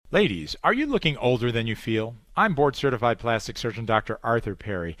Ladies, are you looking older than you feel? I'm board-certified plastic surgeon Dr. Arthur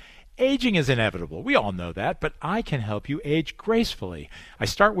Perry. Aging is inevitable. We all know that, but I can help you age gracefully. I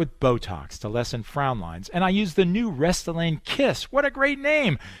start with Botox to lessen frown lines, and I use the new Restylane Kiss. What a great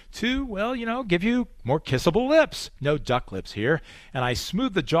name! To, give you more kissable lips. No duck lips here. And I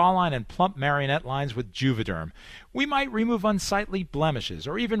smooth the jawline and plump marionette lines with Juvederm. We might remove unsightly blemishes,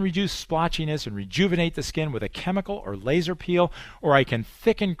 or even reduce splotchiness and rejuvenate the skin with a chemical or laser peel, or I can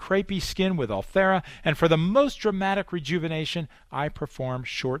thicken crepey skin with Ulthera, and for the most dramatic rejuvenation, I perform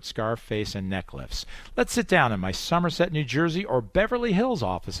short scar face and neck lifts. Let's sit down in my Somerset, New Jersey or Beverly Hills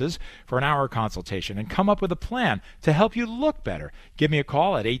offices for an hour consultation and come up with a plan to help you look better. Give me a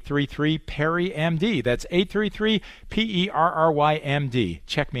call at 833-PERRY-MD. That's 833-PERRY-MD.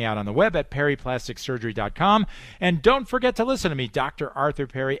 Check me out on the web at perryplasticsurgery.com. And don't forget to listen to me, Dr. Arthur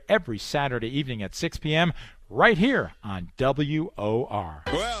Perry, every Saturday evening at 6 p.m. right here on WOR.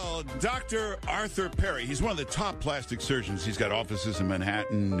 Well, Dr. Arthur Perry, he's one of the top plastic surgeons. He's got offices in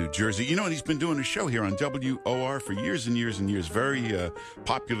Manhattan, New Jersey. You know, and he's been doing a show here on WOR for years and years and years. Very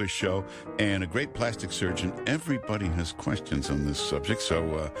popular show and a great plastic surgeon. Everybody has questions on this subject,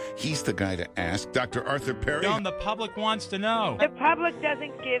 so he's the guy to ask. Dr. Arthur Perry. The public wants to know. The public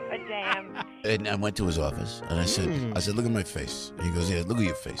doesn't give a damn. And I went to his office, and I said, look at my face. And he goes, yeah, look at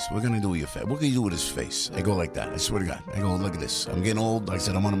your face. What can I do with your face? What can you do with his face? I go like that. I swear to God. I go, look at this. I'm getting old. I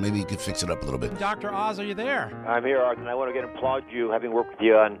said, maybe you could fix it up a little bit. Dr. Oz, are you there? I'm here, Arthur, and I want to applaud you, having worked with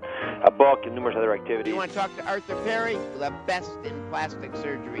you on a book and numerous other activities. You want to talk to Arthur Perry, the best in plastic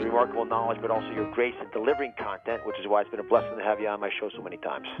surgery. Remarkable knowledge, but also your grace in delivering content, which is why it's been a blessing to have you on my show so many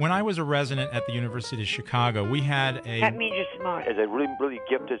times. When I was a resident at the University of Chicago, we had a... That means you're smart. As a really, really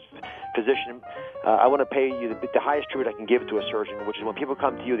gifted physician, I want to pay you the highest tribute I can give to a surgeon, which is when people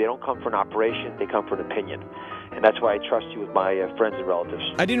come to you, they don't come for an operation, they come for an opinion. And that's why I trust you with my friends and relatives.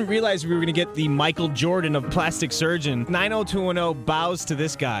 I didn't realize we were going to get the Michael Jordan of plastic surgeon. 90210 bows to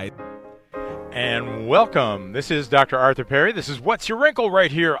this guy. And welcome. This is Dr. Arthur Perry. This is What's Your Wrinkle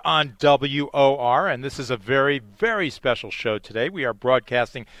right here on WOR. And this is a very, very special show today. We are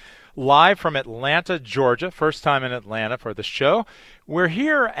broadcasting live from Atlanta, Georgia. First time in Atlanta for the show. We're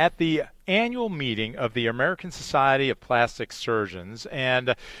here at the annual meeting of the American Society of Plastic Surgeons,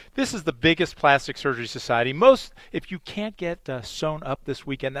 and this is the biggest plastic surgery society. If you can't get sewn up this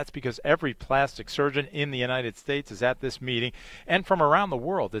weekend, that's because every plastic surgeon in the United States is at this meeting, and from around the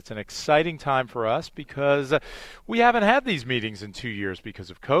world. It's an exciting time for us because we haven't had these meetings in 2 years because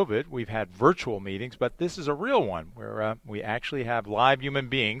of COVID. We've had virtual meetings, but this is a real one where we actually have live human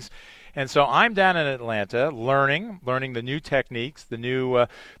beings. And so I'm down in Atlanta learning the new techniques, the new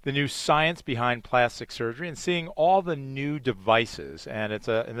science behind plastic surgery, and seeing all the new devices. And it's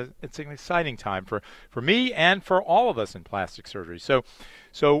an exciting time for me and for all of us in plastic surgery. So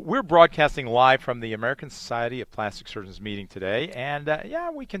we're broadcasting live from the American Society of Plastic Surgeons meeting today. And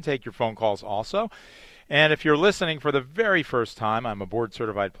we can take your phone calls also. And if you're listening for the very first time, I'm a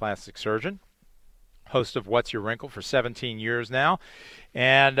board-certified plastic surgeon, host of What's Your Wrinkle for 17 years now.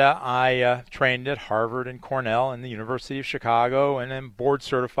 And I trained at Harvard and Cornell and the University of Chicago, and am board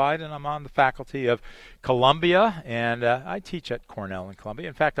certified, and I'm on the faculty of Columbia, and I teach at Cornell and Columbia.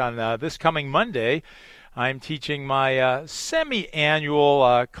 In fact, on this coming Monday, I'm teaching my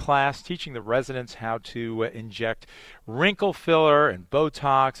semi-annual class, teaching the residents how to inject wrinkle filler and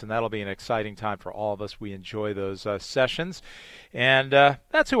Botox, and that'll be an exciting time for all of us. We enjoy those sessions. And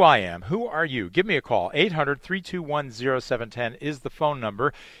that's who I am. Who are you? Give me a call. 800-321-0710 is the phone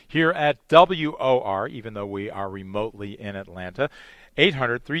number here at WOR, even though we are remotely in Atlanta.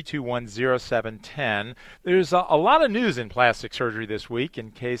 800-321-0710. There's a lot of news in plastic surgery this week,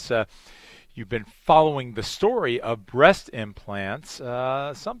 in case you've been following the story of breast implants.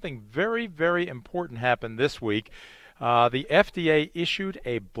 Something very, very important happened this week. The FDA issued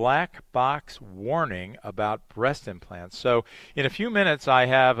a black box warning about breast implants. So in a few minutes, I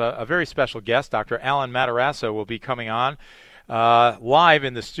have a very special guest. Dr. Alan Matarazzo will be coming on live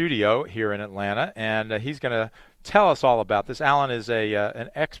in the studio here in Atlanta, and he's going to tell us all about this. Alan is an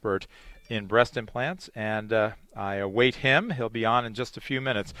expert in breast implants, and I await him. He'll be on in just a few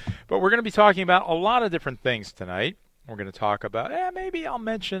minutes. But we're going to be talking about a lot of different things tonight. We're going to talk about, maybe I'll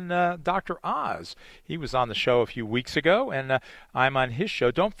mention Dr. Oz. He was on the show a few weeks ago, and I'm on his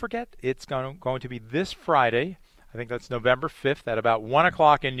show. Don't forget, it's going to be this Friday. I think that's November 5th at about 1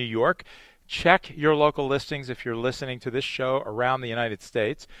 o'clock in New York. Check your local listings if you're listening to this show around the United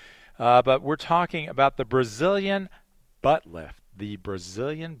States. But we're talking about the Brazilian butt lift. The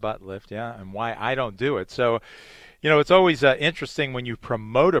Brazilian butt lift, and why I don't do it. So, it's always interesting when you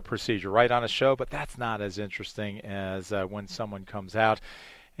promote a procedure right on a show, but that's not as interesting as when someone comes out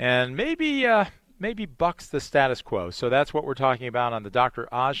and maybe bucks the status quo. So that's what we're talking about on the Dr.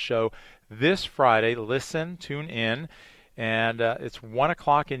 Oz Show this Friday. Listen, tune in. And it's 1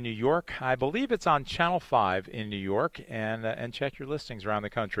 o'clock in New York. I believe it's on Channel 5 in New York. And check your listings around the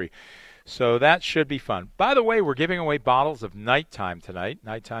country. So that should be fun. By the way, we're giving away bottles of Nighttime tonight.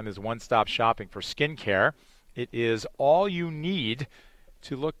 Nighttime is one-stop shopping for skincare. It is all you need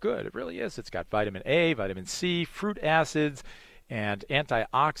to look good. It really is. It's got vitamin A, vitamin C, fruit acids, and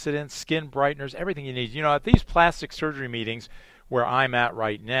antioxidants, skin brighteners, everything you need. You know, at these plastic surgery meetings where I'm at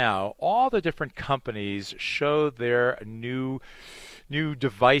right now, all the different companies show their new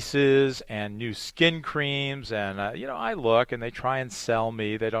devices and new skin creams, and I look and they try and sell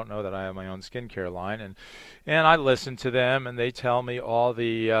me. They don't know that I have my own skincare line, and I listen to them, and they tell me all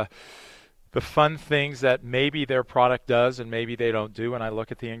the fun things that maybe their product does and maybe they don't do, and I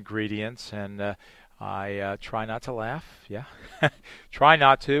look at the ingredients and I try not to laugh, yeah. Try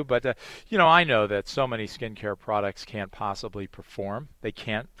not to, but, I know that so many skincare products can't possibly perform. They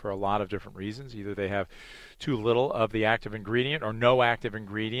can't for a lot of different reasons. Either they have too little of the active ingredient or no active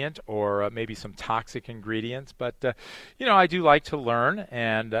ingredient, or maybe some toxic ingredients. But, I do like to learn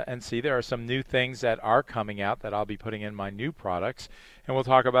and see there are some new things that are coming out that I'll be putting in my new products, and we'll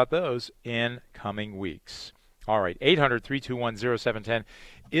talk about those in coming weeks. All right, 800-321-0710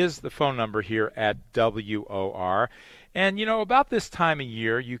 is the phone number here at WOR. And, about this time of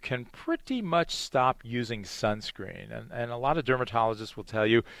year, you can pretty much stop using sunscreen. And a lot of dermatologists will tell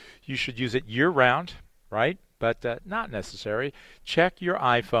you you should use it year-round, right? But not necessary. Check your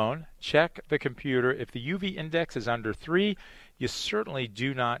iPhone. Check the computer. If the UV index is under 3, you certainly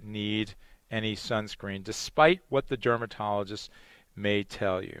do not need any sunscreen, despite what the dermatologists may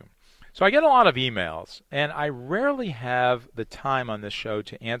tell you. So I get a lot of emails, and I rarely have the time on this show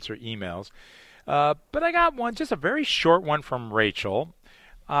to answer emails. But I got one, just a very short one from Rachel,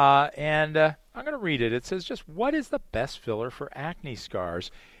 and I'm going to read it. It says, just what is the best filler for acne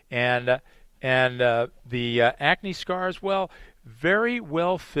scars? And the acne scars, well, very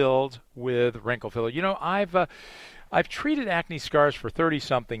well filled with wrinkle filler. I've treated acne scars for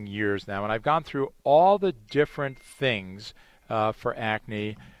 30-something years now, and I've gone through all the different things for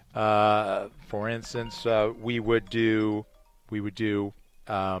acne. For instance, we would do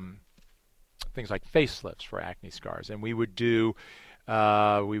things like facelifts for acne scars, and we would do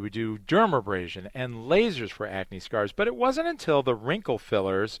dermabrasion and lasers for acne scars. But it wasn't until the wrinkle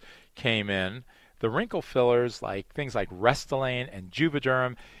fillers came in, the wrinkle fillers like things like Restylane and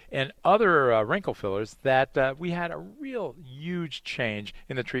Juvederm and other wrinkle fillers, that we had a real huge change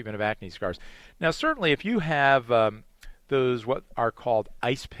in the treatment of acne scars. Now, certainly, if you have those what are called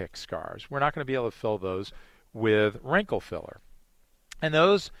ice pick scars, we're not going to be able to fill those with wrinkle filler. And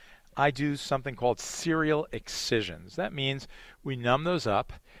those, I do something called serial excisions. That means we numb those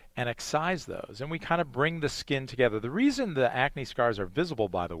up and excise those, and we kind of bring the skin together. The reason the acne scars are visible,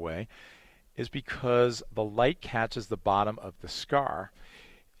 by the way, is because the light catches the bottom of the scar.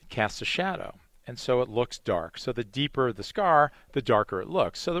 It casts a shadow, and so it looks dark. So the deeper the scar, the darker it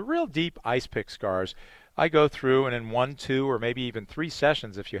looks. So the real deep ice pick scars, I go through, and in 1, 2, or maybe even 3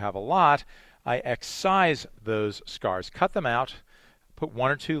 sessions, if you have a lot, I excise those scars, cut them out, put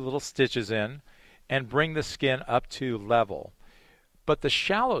 1 or 2 little stitches in, and bring the skin up to level. But the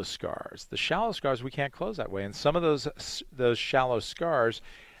shallow scars we can't close that way. And some of those shallow scars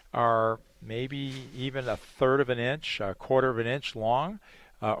are maybe even 1/3 of an inch, 1/4 of an inch long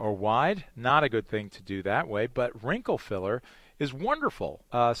or wide. Not a good thing to do that way, but wrinkle filler is wonderful.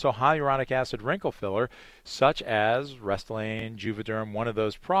 So hyaluronic acid wrinkle filler, such as Restylane, Juvederm, one of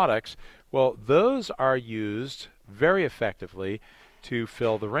those products, well, those are used very effectively to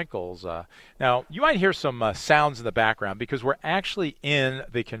fill the wrinkles. Now, you might hear some sounds in the background because we're actually in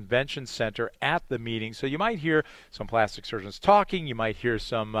the convention center at the meeting. So you might hear some plastic surgeons talking. You might hear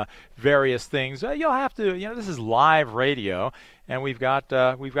some various things. You'll have to, this is live radio, and we've got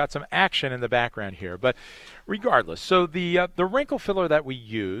some action in the background here. But regardless, so the wrinkle filler that we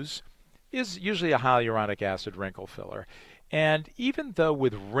use is usually a hyaluronic acid wrinkle filler. And even though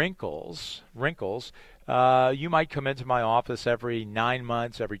with wrinkles, you might come into my office every 9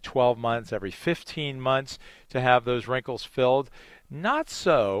 months, every 12 months, every 15 months to have those wrinkles filled. Not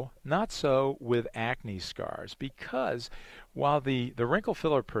so with acne scars, because while the wrinkle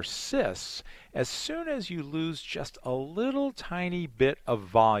filler persists, as soon as you lose just a little tiny bit of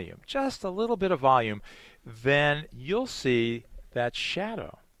volume, then you'll see that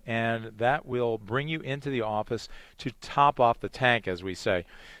shadow. And that will bring you into the office to top off the tank, as we say.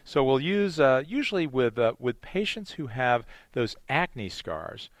 So we'll use, usually with patients who have those acne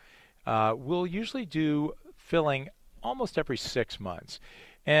scars, we'll usually do filling almost every 6 months.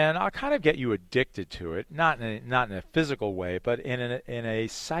 And I'll kind of get you addicted to it, not in a physical way, but in a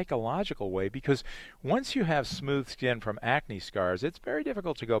psychological way, because once you have smooth skin from acne scars, it's very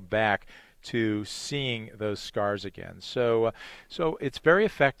difficult to go back to seeing those scars again. So it's very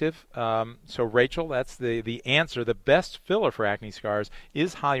effective. So Rachel, that's the answer. The best filler for acne scars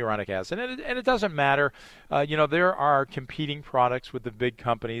is hyaluronic acid, and it doesn't matter. There are competing products with the big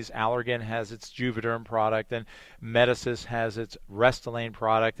companies. Allergan has its Juvederm product, and Medicis has its Restylane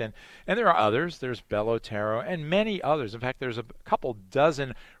product, and there are others. There's Belotero and many others. In fact, there's a couple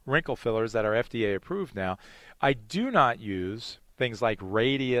dozen wrinkle fillers that are FDA approved now. I do not use things like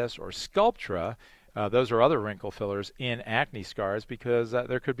Radius or Sculptra. Those are other wrinkle fillers in acne scars because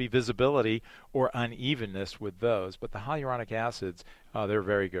there could be visibility or unevenness with those. But the hyaluronic acids, they're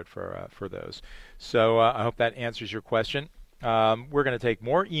very good for those. So I hope that answers your question. We're going to take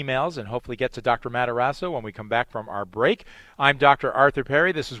more emails and hopefully get to Dr. Matarazzo when we come back from our break. I'm Dr. Arthur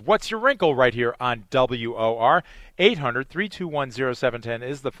Perry. This is What's Your Wrinkle right here on WOR. 800-321-0710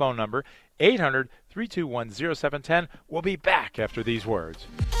 is the phone number. 800-321-0710. We'll be back after these words.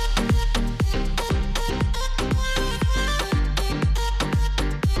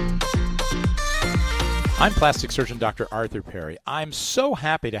 I'm plastic surgeon Dr. Arthur Perry. I'm so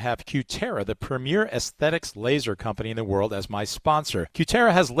happy to have Cutera, the premier aesthetics laser company in the world, as my sponsor.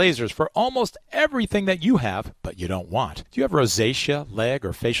 Cutera has lasers for almost everything that you have, but you don't want. Do you have rosacea, leg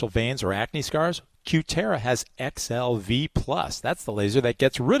or facial veins or acne scars? Cutera has XLV+. That's the laser that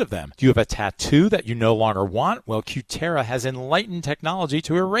gets rid of them. Do you have a tattoo that you no longer want? Well, Cutera has enlightened technology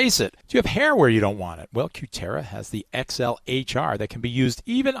to erase it. Do you have hair where you don't want it? Well, Cutera has the XLHR that can be used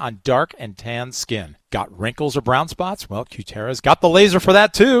even on dark and tan skin. Got wrinkles or brown spots? Well, Cutera's got the laser for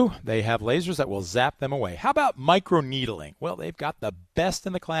that too. They have lasers that will zap them away. How about microneedling? Well, they've got the best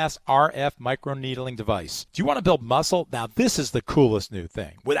in the class RF microneedling device. Do you want to build muscle? Now, this is the coolest new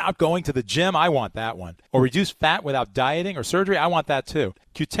thing. Without going to the gym, I want that one. Or reduce fat without dieting or surgery? I want that too.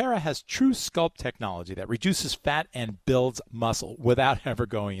 Cutera has true sculpt technology that reduces fat and builds muscle without ever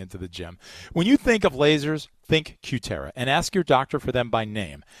going into the gym. When you think of lasers, think Cutera and ask your doctor for them by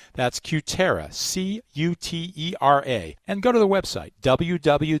name. That's Cutera, Cutera, and go to the website,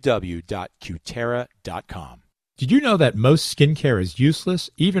 www.cutera.com. Did you know that most skincare is useless,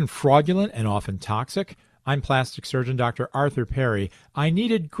 even fraudulent, and often toxic? I'm plastic surgeon Dr. Arthur Perry. I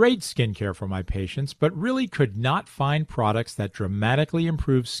needed great skincare for my patients, but really could not find products that dramatically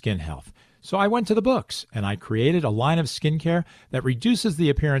improve skin health. So I went to the books, and I created a line of skincare that reduces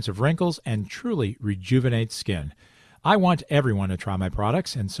the appearance of wrinkles and truly rejuvenates skin. I want everyone to try my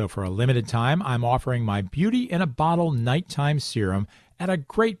products, and so for a limited time, I'm offering my Beauty in a Bottle Nighttime Serum at a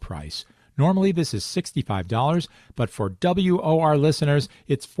great price. Normally, this is $65, but for WOR listeners,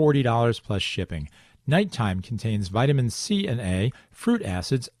 it's $40 plus shipping. Nighttime contains vitamin C and A, fruit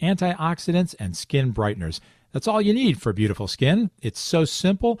acids, antioxidants, and skin brighteners. That's all you need for beautiful skin. It's so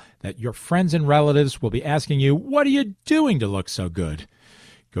simple that your friends and relatives will be asking you, what are you doing to look so good?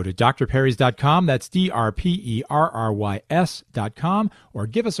 Go to drperrys.com, that's DRPERRYS.com, or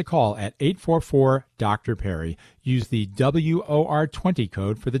give us a call at 844-DR-PERRY. Use the WOR20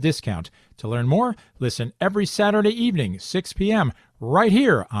 code for the discount. To learn more, listen every Saturday evening, 6 p.m., right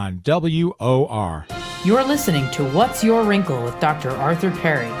here on WOR. You're listening to What's Your Wrinkle with Dr. Arthur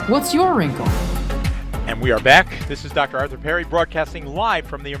Perry. What's your wrinkle? And we are back. This is Dr. Arthur Perry broadcasting live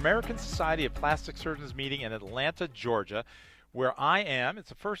from the American Society of Plastic Surgeons meeting in Atlanta, Georgia, where I am. It's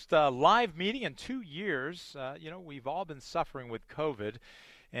the first live meeting in 2 years. We've all been suffering with COVID.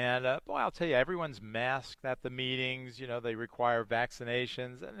 And, boy, I'll tell you, everyone's masked at the meetings. They require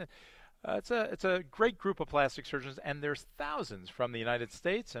vaccinations. And it's a great group of plastic surgeons, and there's thousands from the United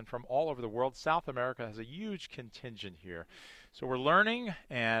States and from all over the world. South America has a huge contingent here. So we're learning,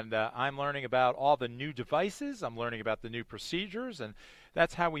 and I'm learning about all the new devices. I'm learning about the new procedures, and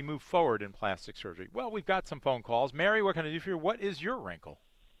that's how we move forward in plastic surgery. Well, we've got some phone calls. Mary, what can I do for you? What is your wrinkle?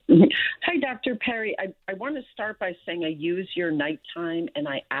 Hi, Dr. Perry. I want to start by saying I use your Nighttime, and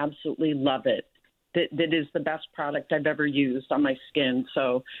I absolutely love it. That is the best product I've ever used on my skin.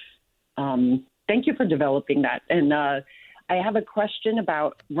 So thank you for developing that. And I have a question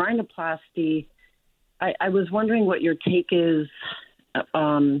about rhinoplasty. I was wondering what your take is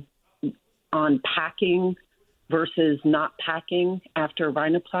on packing versus not packing after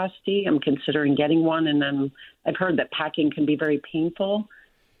rhinoplasty. I'm considering getting one, and then I've heard that packing can be very painful.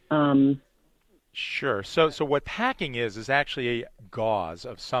 Sure. So what packing is actually a gauze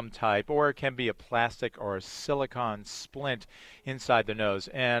of some type, or it can be a plastic or a silicone splint inside the nose.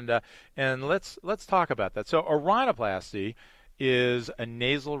 And let's talk about that. So a rhinoplasty is a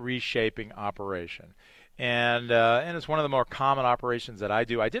nasal reshaping operation. And it's one of the more common operations that I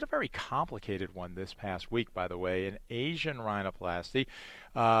do. I did a very complicated one this past week, by the way, an Asian rhinoplasty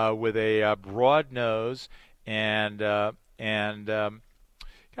with a broad nose and kind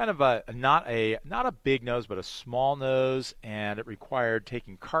of not a big nose, but a small nose, and it required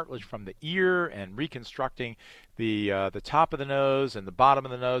taking cartilage from the ear and reconstructing the top of the nose and the bottom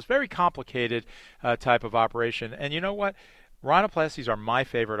of the nose. Very complicated type of operation. And you know what? Rhinoplasties are my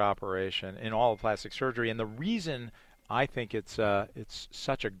favorite operation in all of plastic surgery, and the reason I think it's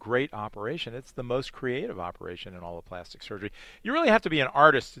such a great operation, it's the most creative operation in all of plastic surgery. You really have to be an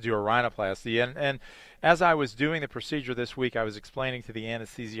artist to do a rhinoplasty, and as I was doing the procedure this week, I was explaining to the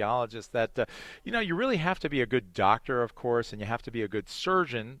anesthesiologist that you really have to be a good doctor, of course, and you have to be a good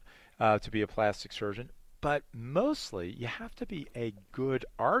surgeon to be a plastic surgeon. But mostly, you have to be a good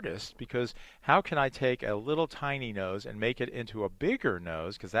artist, because how can I take a little tiny nose and make it into a bigger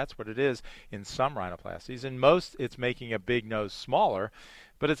nose, because that's what it is in some rhinoplasties. In most, it's making a big nose smaller,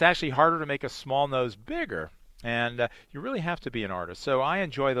 but it's actually harder to make a small nose bigger. And you really have to be an artist. So I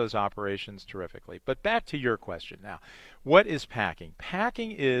enjoy those operations terrifically. But back to your question now. What is packing?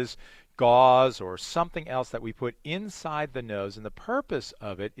 Packing is gauze or something else that we put inside the nose, and the purpose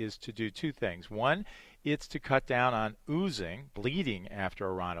of it is to do two things. One, it's to cut down on oozing, bleeding after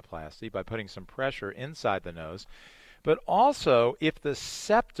a rhinoplasty by putting some pressure inside the nose. But also, if the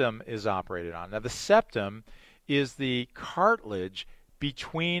septum is operated on. Now, the septum is the cartilage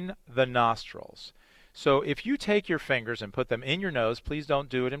between the nostrils. So if you take your fingers and put them in your nose, please don't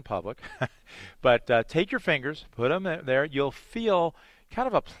do it in public, but take your fingers, put them there, you'll feel kind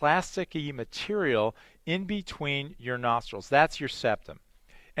of a plasticky material in between your nostrils. That's your septum.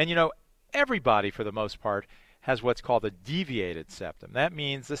 And everybody, for the most part, has what's called a deviated septum. That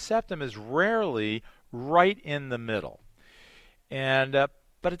means the septum is rarely right in the middle. And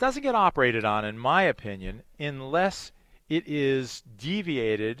but it doesn't get operated on, in my opinion, unless it is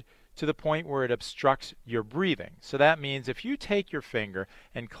deviated to the point where it obstructs your breathing. So that means if you take your finger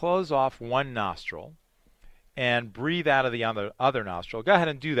and close off one nostril and breathe out of the other nostril. Go ahead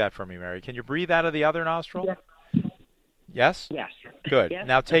and do that for me, Mary. Can you breathe out of the other nostril? Yes. Yes? Yes. Good. Yes.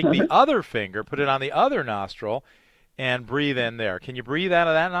 Now take the other finger, put it on the other nostril, and breathe in there. Can you breathe out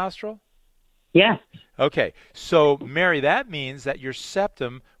of that nostril? Yes. Okay. So, Mary, that means that your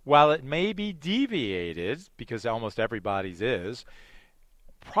septum, while it may be deviated, because almost everybody's is,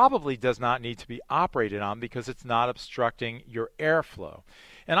 probably does not need to be operated on because it's not obstructing your airflow.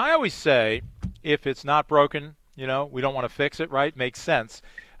 And I always say, if it's not broken, we don't want to fix it, right? Makes sense.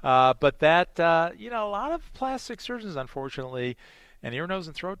 But that, a lot of plastic surgeons, unfortunately, and ear, nose,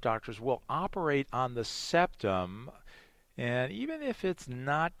 and throat doctors will operate on the septum, and even if it's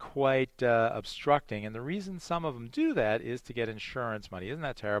not quite obstructing, and the reason some of them do that is to get insurance money. Isn't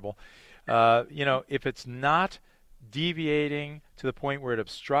that terrible? If it's not deviating to the point where it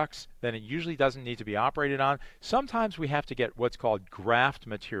obstructs, then it usually doesn't need to be operated on. Sometimes we have to get what's called graft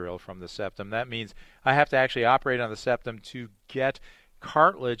material from the septum. That means I have to actually operate on the septum to get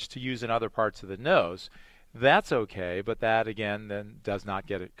cartilage to use in other parts of the nose. That's okay, but that again then does not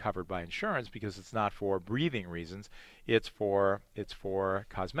get it covered by insurance because it's not for breathing reasons. It's for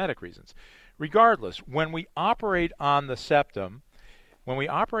cosmetic reasons. Regardless, when we operate on the septum,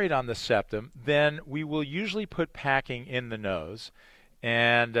 then we will usually put packing in the nose,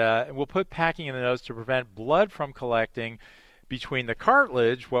 and we'll put packing in the nose to prevent blood from collecting between the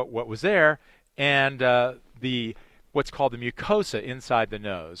cartilage, what was there, and the what's called the mucosa inside the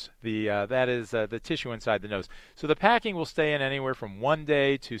nose. That is the tissue inside the nose. So the packing will stay in anywhere from 1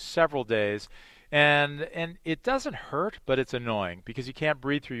 day to several days, and it doesn't hurt, but it's annoying because you can't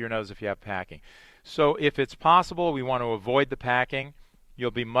breathe through your nose if you have packing. So if it's possible, we want to avoid the packing.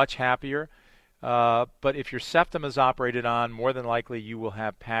 You'll be much happier. But if your septum is operated on, more than likely you will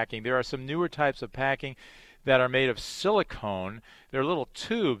have packing. There are some newer types of packing that are made of silicone. They're little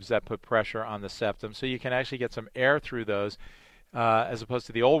tubes that put pressure on the septum, so you can actually get some air through those, as opposed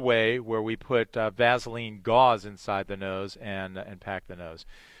to the old way where we put Vaseline gauze inside the nose and pack the nose.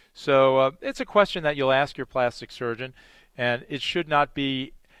 So it's a question that you'll ask your plastic surgeon, and it should not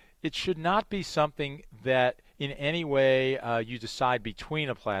be something that in any way you decide between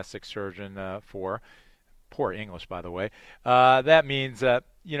a plastic surgeon for. Poor English, by the way. That means that,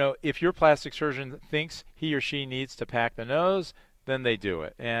 if your plastic surgeon thinks he or she needs to pack the nose, then they do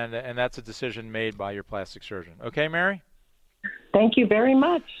it. And that's a decision made by your plastic surgeon. Okay, Mary? Thank you very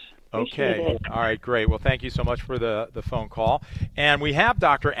much. Okay. All right, great. Well, thank you so much for the phone call. And we have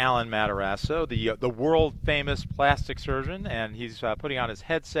Dr. Alan Matarazzo, the world-famous plastic surgeon, and he's putting on his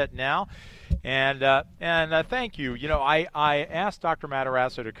headset now. And thank you. You know, I asked Dr.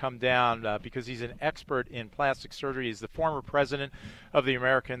 Matarazzo to come down because he's an expert in plastic surgery. He's the former president of the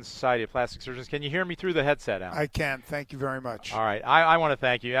American Society of Plastic Surgeons. Can you hear me through the headset, Alan? I can. Thank you very much. All right. I want to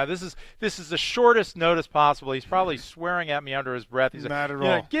thank you. This is the shortest notice possible. He's probably swearing at me under his breath. He's Not like,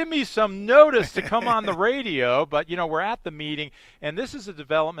 at all. Give me some notice to come on the radio. But, you know, we're at the meeting, and this is a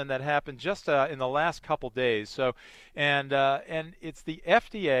development that happened just in the last couple days. So, and it's the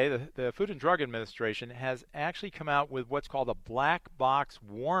FDA, the Food and Drug Administration, has actually come out with what's called a black box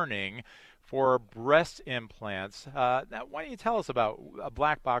warning for breast implants. Now, why don't you tell us about a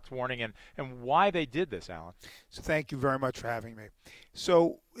black box warning and why they did this, Alan? So thank you very much for having me.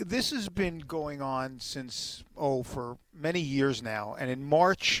 So this has been going on since, for many years now. And in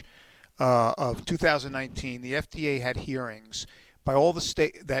March of 2019, the FDA had hearings by all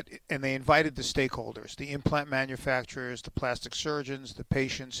the and they invited the stakeholders, the implant manufacturers, the plastic surgeons, the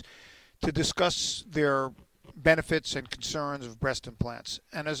patients, to discuss their benefits and concerns of breast implants.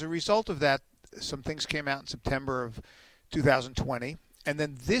 And as a result of that, some things came out in September of 2020. And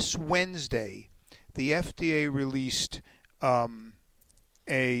then this Wednesday, the FDA released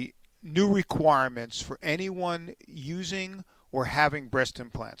a new requirements for anyone using or having breast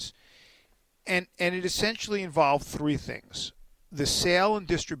implants. And it essentially involved three things. The sale and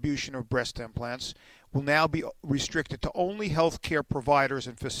distribution of breast implants will now be restricted to only healthcare providers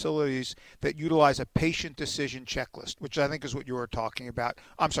and facilities that utilize a patient decision checklist, which I think is what you were talking about.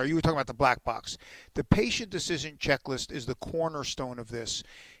 I'm sorry, you were talking about the black box. The patient decision checklist is the cornerstone of this,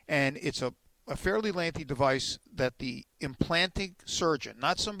 and it's a fairly lengthy device that the implanting surgeon,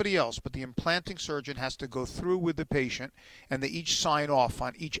 not somebody else, but the implanting surgeon has to go through with the patient, and they each sign off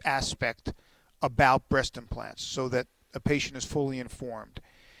on each aspect about breast implants so that a patient is fully informed.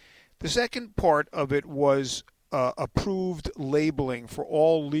 The second part of it was approved labeling for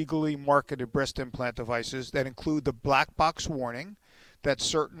all legally marketed breast implant devices that include the black box warning that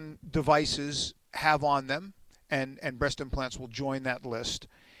certain devices have on them, and breast implants will join that list.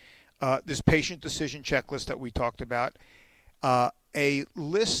 This patient decision checklist that we talked about, a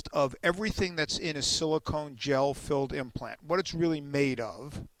list of everything that's in a silicone gel-filled implant, what it's really made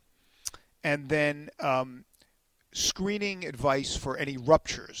of, and then screening advice for any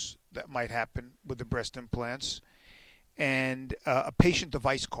ruptures that might happen with the breast implants, and a patient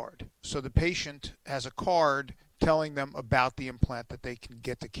device card. So the patient has a card telling them about the implant that they can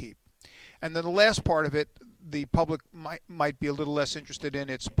get to keep. And then the last part of it, the public might be a little less interested in.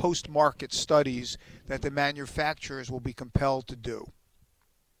 It's post-market studies that the manufacturers will be compelled to do.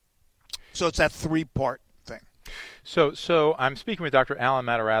 So it's that three-part thing. So I'm speaking with Dr. Alan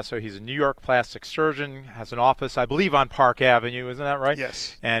Matarazzo. He's a New York plastic surgeon, has an office, I believe, on Park Avenue. Isn't that right?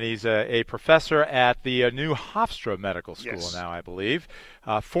 Yes. And he's a professor at the new Hofstra Medical School now, I believe,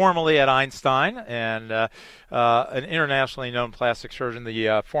 formerly at Einstein, and an internationally known plastic surgeon,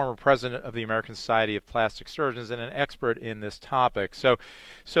 the former president of the American Society of Plastic Surgeons, and an expert in this topic. So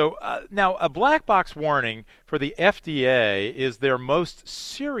now a black box warning for the FDA is their most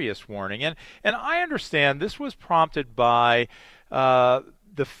serious warning. And I understand this was prompted by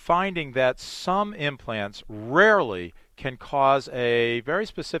the finding that some implants rarely can cause a very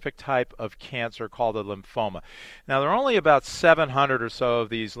specific type of cancer called a lymphoma. Now, there are only about 700 or so of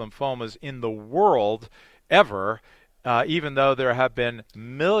these lymphomas in the world ever, even though there have been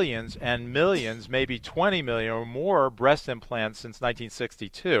millions and millions, maybe 20 million or more breast implants since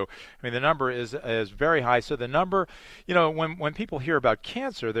 1962. I mean, the number is very high. So the number, you know, when people hear about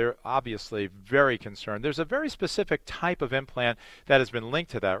cancer, they're obviously very concerned. There's a very specific type of implant that has been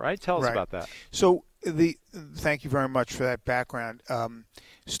linked to that, right? Tell us about that. So thank you very much for that background.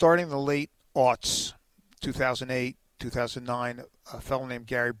 Starting in the late aughts, 2008, 2009, a fellow named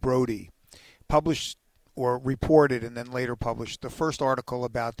Gary Brody published or reported and then later published the first article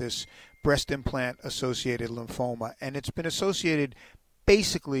about this breast implant-associated lymphoma. And it's been associated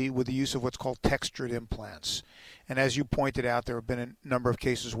basically with the use of what's called textured implants. And as you pointed out, there have been a number of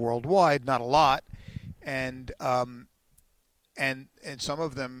cases worldwide, not a lot, and some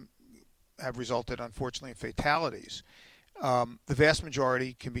of them have resulted, unfortunately, in fatalities. The vast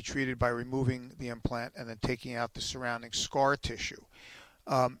majority can be treated by removing the implant and then taking out the surrounding scar tissue.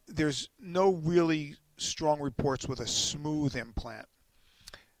 There's no really strong reports with a smooth implant.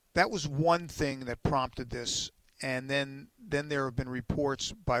 That was one thing that prompted this, and then there have been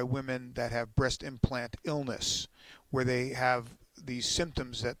reports by women that have breast implant illness, where they have these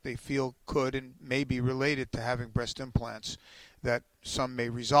symptoms that they feel could and may be related to having breast implants that some may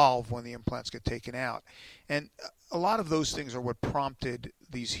resolve when the implants get taken out. And a lot of those things are what prompted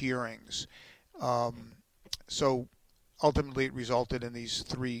these hearings. So ultimately it resulted in these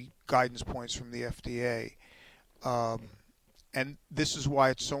 3 guidance points from the FDA. And this is why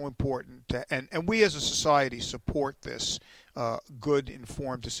it's so important and we as a society support this good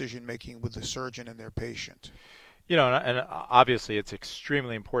informed decision making with the surgeon and their patient. You know, and obviously it's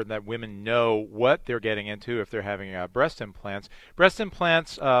extremely important that women know what they're getting into if they're having breast implants. Breast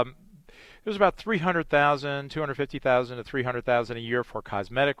implants, there's about 300,000, 250,000 to 300,000 a year for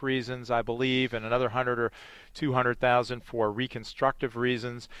cosmetic reasons, I believe, and another 100 or 200,000 for reconstructive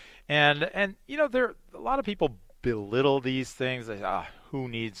reasons. And you know, a lot of people belittle these things. They say, who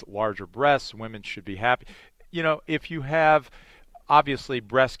needs larger breasts? Women should be happy. You know, if you have obviously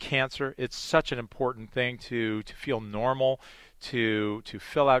breast cancer, it's such an important thing to feel normal, to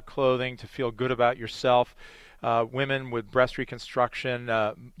fill out clothing, to feel good about yourself. Women with breast reconstruction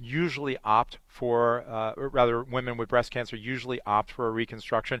usually opt for, or rather women with breast cancer usually opt for a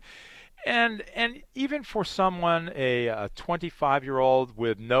reconstruction. And even for someone, a 25-year-old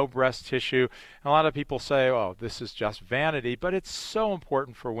with no breast tissue, a lot of people say, oh, this is just vanity, but it's so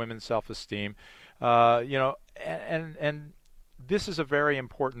important for women's self-esteem. You know, and this is a very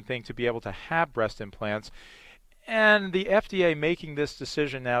important thing to be able to have breast implants. And the FDA making this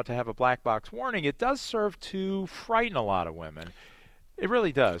decision now to have a black box warning, it does serve to frighten a lot of women. It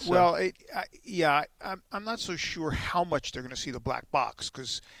really does. Well, I'm not so sure how much they're going to see the black box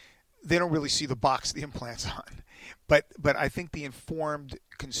because they don't really see the box the implant's on. But I think the informed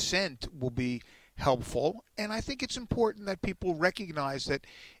consent will be helpful. And I think it's important that people recognize that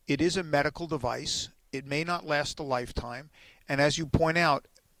it is a medical device. It may not last a lifetime. And as you point out,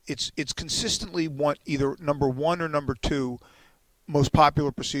 it's consistently either number 1 or number 2 most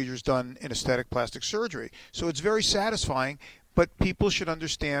popular procedures done in aesthetic plastic surgery. So it's very satisfying, but people should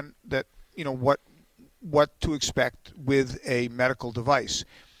understand that, you know, what to expect with a medical device.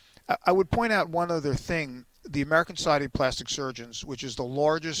 I would point out one other thing. The American Society of Plastic Surgeons, which is the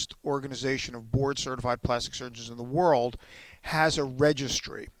largest organization of board-certified plastic surgeons in the world, has a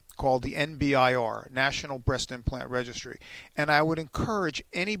registry called the NBIR, National Breast Implant Registry. And I would encourage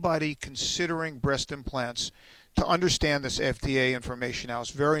anybody considering breast implants to understand this FDA information now.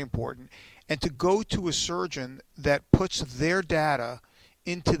 It's very important. And to go to a surgeon that puts their data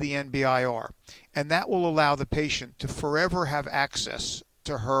into the NBIR. And that will allow the patient to forever have access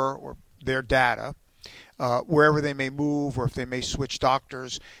to her or their data. Wherever they may move or if they may switch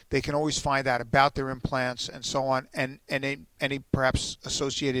doctors, they can always find out about their implants and so on, and any perhaps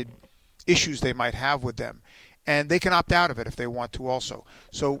associated issues they might have with them. And they can opt out of it if they want to also.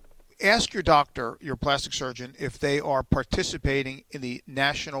 So ask your doctor, your plastic surgeon, if they are participating in the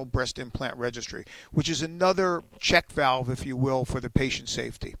National Breast Implant Registry, which is another check valve, if you will, for the patient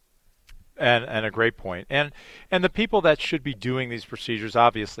safety. And a great point. And the people that should be doing these procedures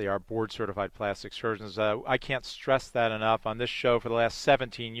obviously are board-certified plastic surgeons. I can't stress that enough. On this show for the last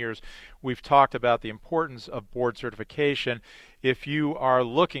 17 years, we've talked about the importance of board certification. If you are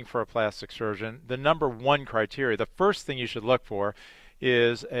looking for a plastic surgeon, the number 1 criteria, the first thing you should look for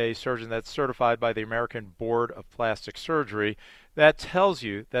is a surgeon that's certified by the American Board of Plastic Surgery. That tells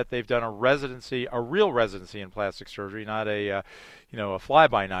you that they've done a residency, a real residency in plastic surgery, not a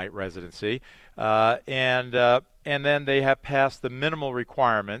fly-by-night residency, and then they have passed the minimal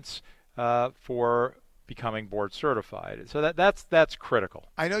requirements for becoming board certified. So that's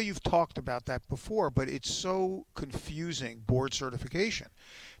critical. I know you've talked about that before, but it's so confusing, board certification,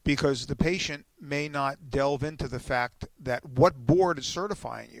 because the patient may not delve into the fact that what board is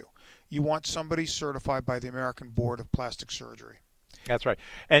certifying you. You want somebody certified by the American Board of Plastic Surgery. That's right.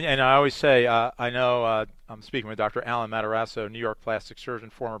 And I always say, I know I'm speaking with Dr. Alan Matarazzo, New York plastic surgeon,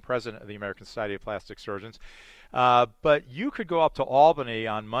 former president of the American Society of Plastic Surgeons. But you could go up to Albany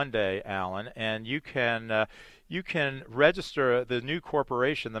on Monday, Alan, and you can register the new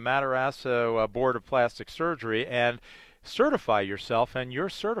corporation, the Matarazzo Board of Plastic Surgery, and certify yourself, and you're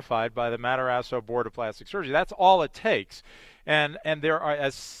certified by the Matarazzo Board of Plastic Surgery. That's all it takes. And there are,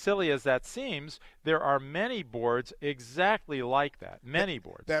 as silly as that seems, there are many boards exactly like that. Many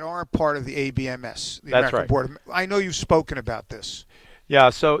boards that are part of the ABMS, the That's American right. Board. I know you've spoken about this.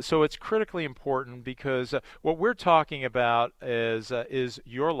 Yeah, so it's critically important because what we're talking about is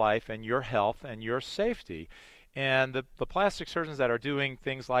your life and your health and your safety. And the plastic surgeons that are doing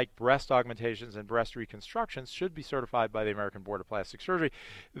things like breast augmentations and breast reconstructions should be certified by the American Board of Plastic Surgery.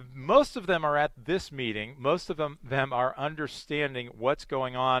 Most of them are at this meeting. Most of them are understanding what's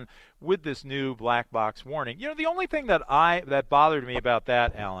going on with this new black box warning. You know, the only thing that bothered me about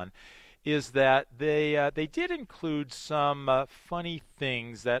that, Alan, is that they did include some funny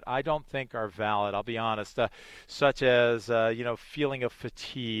things that I don't think are valid, I'll be honest, such as, feeling of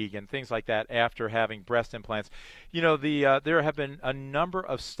fatigue and things like that after having breast implants. There have been a number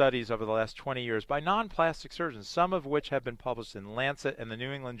of studies over the last 20 years by non-plastic surgeons, some of which have been published in Lancet and the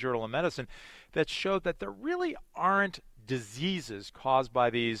New England Journal of Medicine, that showed that there really aren't diseases caused by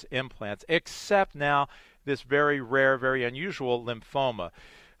these implants, except now this very rare, very unusual lymphoma.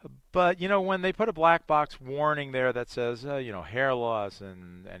 But, when they put a black box warning there that says, hair loss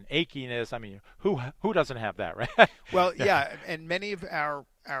and achiness, I mean, who doesn't have that, right? Well, yeah, and many of our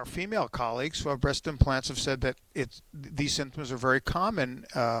female colleagues who have breast implants have said that these symptoms are very common.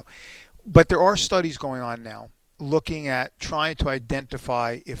 But there are studies going on now looking at trying to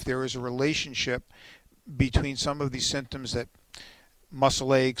identify if there is a relationship between some of these symptoms, that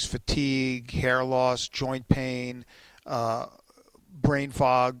muscle aches, fatigue, hair loss, joint pain, brain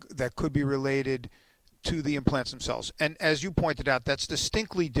fog, that could be related to the implants themselves. And as you pointed out, that's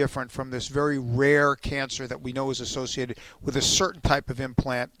distinctly different from this very rare cancer that we know is associated with a certain type of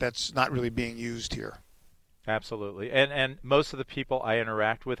implant that's not really being used here. Absolutely. And most of the people I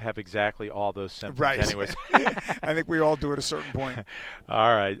interact with have exactly all those symptoms. Right. Anyways. I think we all do at a certain point.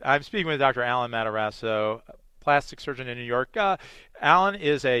 All right. I'm speaking with Dr. Alan Matarazzo, plastic surgeon in New York. Alan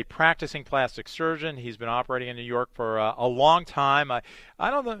is a practicing plastic surgeon. He's been operating in New York for a long time. I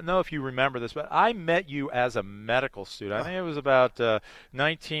don't know if you remember this, but I met you as a medical student. I think it was about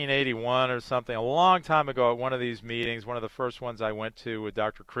 1981 or something, a long time ago at one of these meetings, one of the first ones I went to with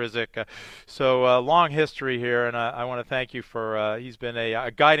Dr. Krizik. So long history here, and I want to thank you for, he's been a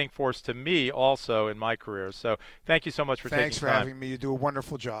guiding force to me also in my career. So thank you so much for taking time. Thanks for having me. You do a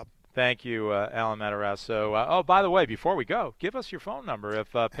wonderful job. Thank you, Alan Matarazzo. By the way, before we go, give us your phone number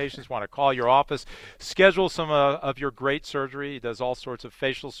if patients want to call your office, schedule some of your great surgery. He does all sorts of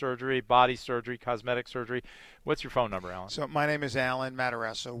facial surgery, body surgery, cosmetic surgery. What's your phone number, Alan? So my name is Alan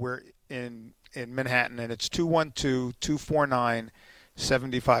Matarazzo. We're in Manhattan, and it's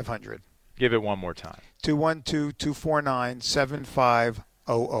 212-249-7500. Give it one more time. 212-249-7500.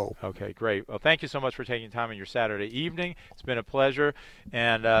 Okay, great. Well, thank you so much for taking time on your Saturday evening. It's been a pleasure.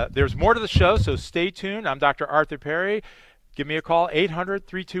 And there's more to the show, so stay tuned. I'm Dr. Arthur Perry. Give me a call,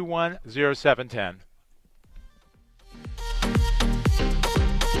 800-321-0710.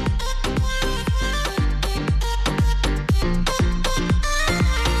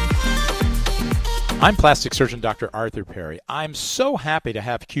 I'm plastic surgeon Dr. Arthur Perry. I'm so happy to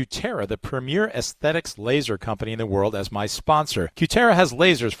have Cutera, the premier aesthetics laser company in the world, as my sponsor. Cutera has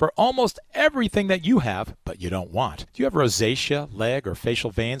lasers for almost everything that you have, but you don't want. Do you have rosacea, leg or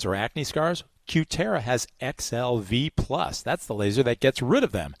facial veins or acne scars? Cutera has XLV+. That's the laser that gets rid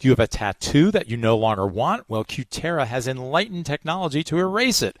of them. Do you have a tattoo that you no longer want? Well, Cutera has enlightened technology to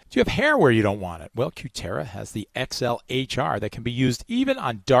erase it. Do you have hair where you don't want it? Well, Cutera has the XLHR that can be used even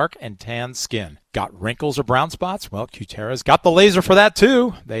on dark and tan skin. Got wrinkles or brown spots? Well, Cutera's got the laser for that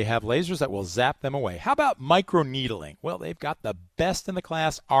too. They have lasers that will zap them away. How about microneedling? Well, they've got the best in the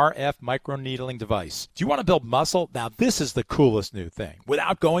class RF microneedling device. Do you want to build muscle? Now, this is the coolest new thing.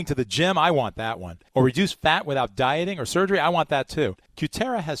 Without going to the gym, I want that one. Or reduce fat without dieting or surgery? I want that too.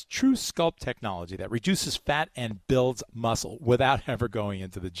 Cutera has true sculpt technology that reduces fat and builds muscle without ever going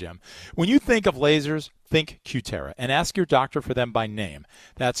into the gym. When you think of lasers, think Cutera and ask your doctor for them by name.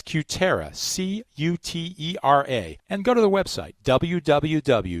 That's Cutera, C-U-T-E-R-A. And go to the website,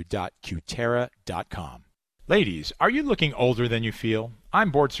 www.cutera.com. Ladies, are you looking older than you feel?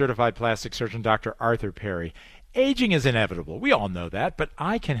 I'm board-certified plastic surgeon Dr. Arthur Perry. Aging is inevitable. We all know that, but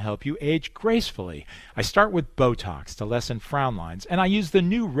I can help you age gracefully. I start with Botox to lessen frown lines, and I use the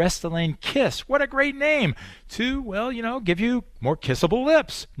new Restylane Kiss. What a great name! To, well, give you more kissable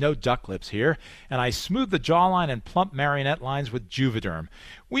lips. No duck lips here. And I smooth the jawline and plump marionette lines with Juvederm.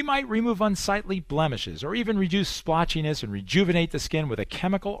 We might remove unsightly blemishes or even reduce splotchiness and rejuvenate the skin with a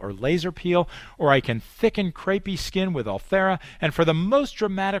chemical or laser peel, or I can thicken crepey skin with Ulthera, and for the most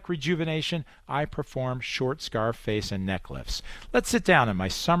dramatic rejuvenation, I perform short scar face and neck lifts. Let's sit down in my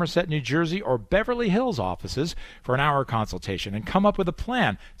Somerset, New Jersey or Beverly Hills offices for an hour consultation and come up with a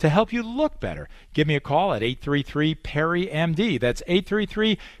plan to help you look better. Give me a call at 833-PERRY-MD. That's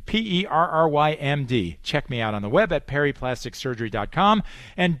 833-PERRY-MD. Check me out on the web at perryplasticsurgery.com.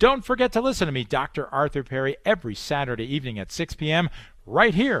 And don't forget to listen to me, Dr. Arthur Perry, every Saturday evening at 6 p.m.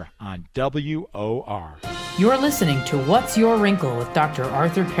 right here on WOR. You're listening to What's Your Wrinkle with Dr.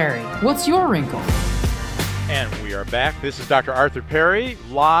 Arthur Perry. What's your wrinkle? And we are back. This is Dr. Arthur Perry,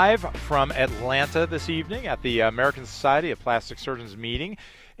 live from Atlanta this evening at the American Society of Plastic Surgeons meeting.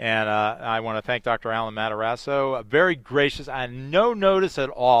 And I want to thank Dr. Alan Matarazzo, very gracious, and no notice at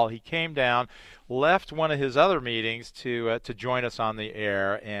all. He came down, left one of his other meetings to join us on the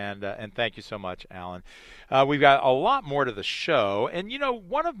air, and thank you so much, Alan. We've got a lot more to the show, and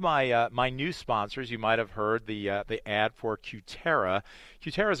one of my my new sponsors, you might have heard the ad for Cutera.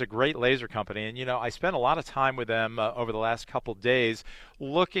 Cutera is a great laser company, and I spent a lot of time with them over the last couple days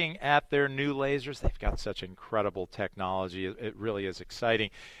looking at their new lasers. They've got such incredible technology. It really is exciting,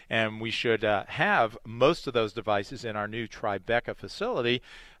 and we should have most of those devices in our new Tribeca facility,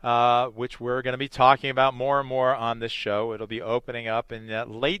 which we're going to be talking about more and more on this show. It'll be opening up in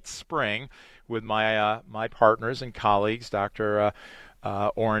late spring with my my partners and colleagues, Dr.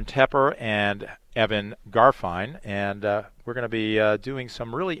 Oren Tepper and Evan Garfine, and we're going to be doing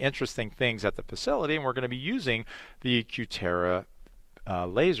some really interesting things at the facility, and we're going to be using the Cutera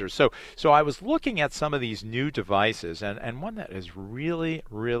lasers. So I was looking at some of these new devices, and one that is really,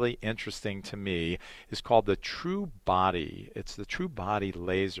 really interesting to me is called the True Body. It's the True Body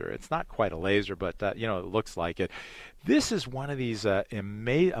laser. It's not quite a laser, but it looks like it. This is one of these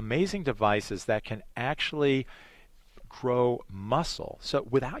amazing devices that can actually grow muscle, so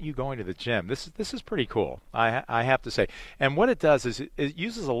without you going to the gym. This is pretty cool, I have to say. And what it does is it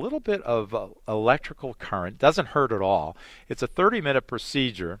uses a little bit of electrical current. Doesn't hurt at all. It's a 30-minute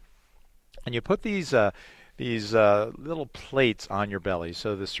procedure, and you put these little plates on your belly.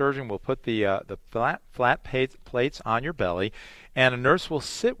 So the surgeon will put the flat plates on your belly, and a nurse will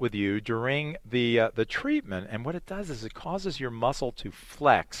sit with you during the treatment. And what it does is it causes your muscle to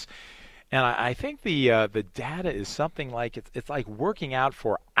flex. And I think the data is something like it's like working out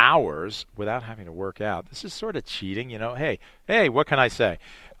for hours without having to work out. This is sort of cheating, Hey, what can I say?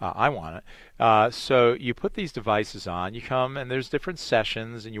 I want it. So you put these devices on. You come, and there's different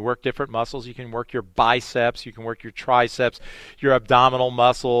sessions, and you work different muscles. You can work your biceps. You can work your triceps, your abdominal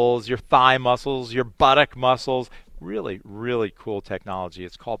muscles, your thigh muscles, your buttock muscles. Really, really cool technology.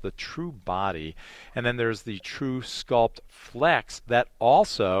 It's called the True Body. And then there's the True Sculpt Flex that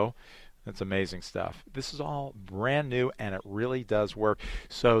also... That's amazing stuff. This is all brand new, and it really does work.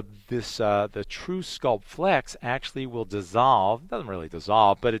 So this the True Sculpt Flex actually will dissolve. It doesn't really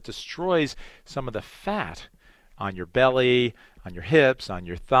dissolve, but it destroys some of the fat on your belly, on your hips, on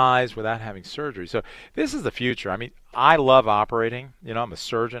your thighs without having surgery. So this is the future. I mean, I love operating. I'm a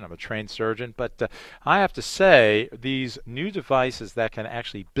surgeon. I'm a trained surgeon. But I have to say, these new devices that can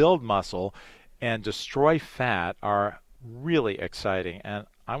actually build muscle and destroy fat are really exciting, and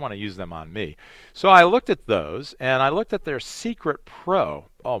I want to use them on me. So I looked at those, and I looked at their Secret Pro.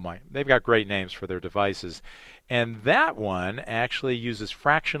 Oh my, they've got great names for their devices. And that one actually uses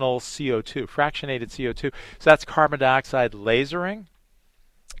fractionated CO2. So that's carbon dioxide lasering.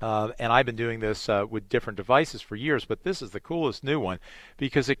 And I've been doing this with different devices for years, but this is the coolest new one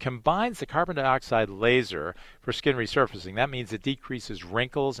because it combines the carbon dioxide laser for skin resurfacing. That means it decreases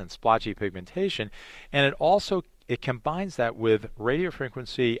wrinkles and splotchy pigmentation, and it combines that with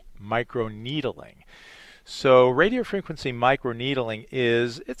radiofrequency microneedling. So radiofrequency microneedling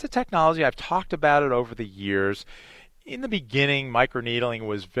it's a technology. I've talked about it over the years. In the beginning, microneedling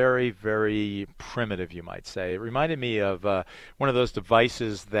was very, very primitive, you might say. It reminded me of one of those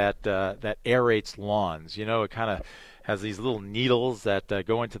devices that aerates lawns. It kind of has these little needles that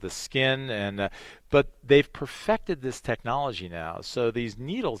go into the skin, but they've perfected this technology now. So these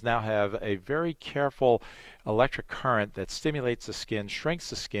needles now have a very careful electric current that stimulates the skin, shrinks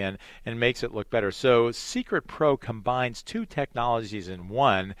the skin, and makes it look better. So Secret Pro combines two technologies in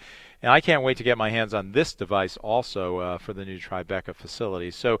one. And I can't wait to get my hands on this device also for the new Tribeca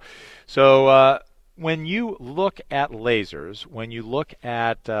facility. So when you look at lasers, when you look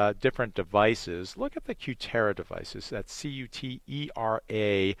at different devices, look at the Cutera devices. That's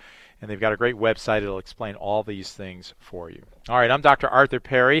Cutera, and they've got a great website. It'll explain all these things for you. All right, I'm Dr. Arthur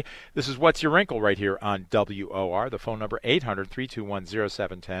Perry. This is What's Your Wrinkle right here on WOR. The phone number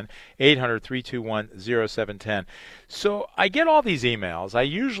 800-321-0710, 800-321-0710. So I get all these emails. I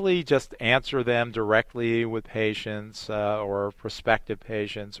usually just answer them directly with patients or prospective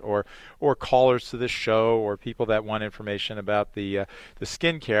patients or callers to this show or people that want information about the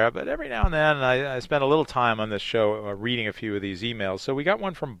skincare. But every now and then I spend a little time on this show reading a few of these emails. So we got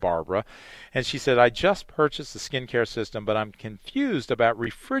one from Barbara, and she said, I just purchased the skincare system, but I'm confused about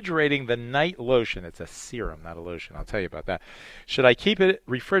refrigerating the night lotion. It's a serum, not a lotion. I'll tell you about that. Should I keep it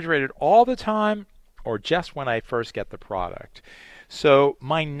refrigerated all the time or just when I first get the product? So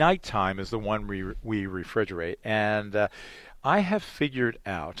my nighttime is the one we refrigerate, and I have figured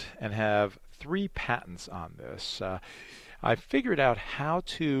out and have 3 patents on this. I figured out how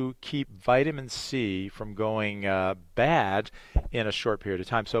to keep vitamin C from going bad in a short period of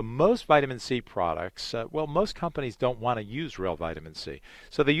time. So most vitamin C products, most companies don't want to use real vitamin C.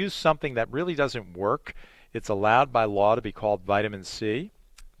 So they use something that really doesn't work. It's allowed by law to be called vitamin C.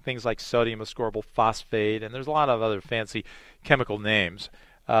 Things like sodium ascorbyl phosphate, and there's a lot of other fancy chemical names.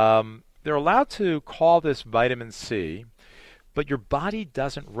 They're allowed to call this vitamin C, but your body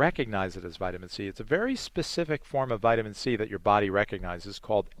doesn't recognize it as vitamin C. It's a very specific form of vitamin C that your body recognizes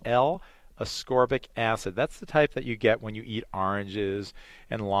called L-ascorbic acid. That's the type that you get when you eat oranges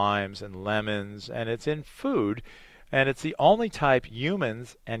and limes and lemons, and it's in food, and it's the only type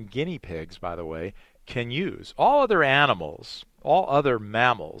humans and guinea pigs, by the way, can use. All other animals, all other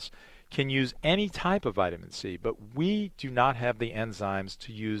mammals, can use any type of vitamin C, but we do not have the enzymes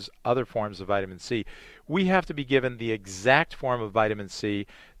to use other forms of vitamin C. We have to be given the exact form of vitamin C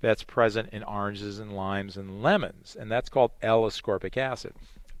that's present in oranges and limes and lemons, and that's called L-ascorbic acid.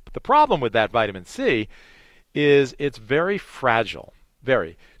 But the problem with that vitamin C is it's very fragile,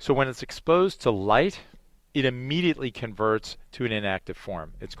 very. So when it's exposed to light, it immediately converts to an inactive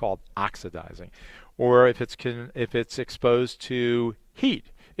form. It's called oxidizing. Or if it's exposed to heat,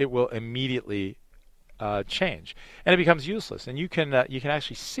 it will immediately change, and it becomes useless. And you can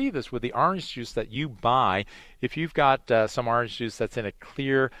actually see this with the orange juice that you buy. If you've got some orange juice that's in a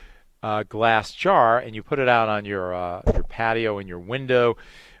clear glass jar, and you put it out on your patio in your window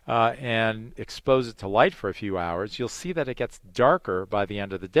and expose it to light for a few hours, you'll see that it gets darker by the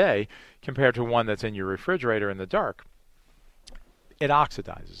end of the day compared to one that's in your refrigerator in the dark. It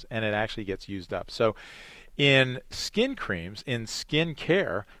oxidizes, and it actually gets used up. So in skin creams, in skin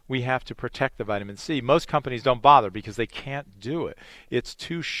care, we have to protect the vitamin C. Most companies don't bother because they can't do it. It's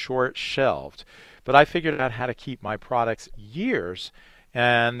too short-shelved. But I figured out how to keep my products years,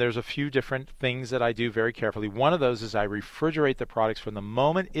 and there's a few different things that I do very carefully. One of those is I refrigerate the products from the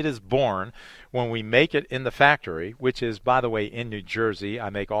moment it is born, when we make it in the factory, which is, by the way, in New Jersey.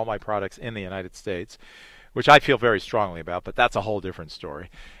 I make all my products in the United States, which I feel very strongly about, but that's a whole different story.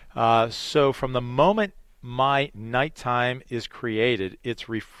 So from the moment my nighttime is created, it's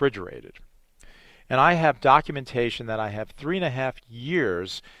refrigerated. And I have documentation that I have 3.5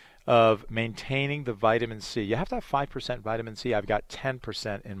 years of maintaining the vitamin C. You have to have 5% vitamin C. I've got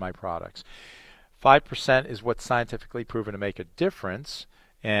 10% in my products. 5% is what's scientifically proven to make a difference.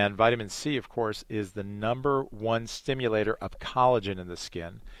 And vitamin C, of course, is the #1 stimulator of collagen in the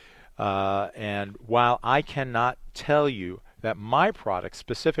skin. And while I cannot tell you that my product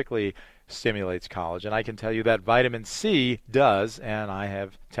specifically stimulates collagen, I can tell you that vitamin C does, and I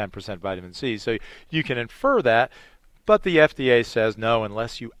have 10% vitamin C. So you can infer that, but the FDA says no,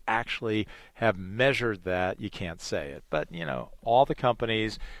 unless you actually have measured that, you can't say it. But, all the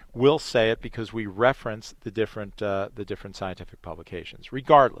companies will say it because we reference the different scientific publications.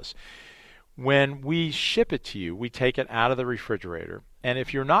 Regardless, when we ship it to you, we take it out of the refrigerator. And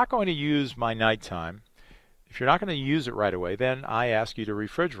if you're not going to use my nighttime, if you're not going to use it right away, then I ask you to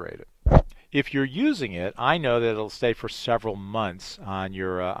refrigerate it. If you're using it, I know that it'll stay for several months on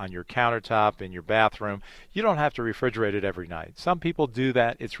your countertop in your bathroom. You don't have to refrigerate it every night. Some people do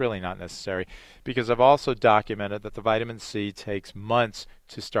that. It's really not necessary, because I've also documented that the vitamin C takes months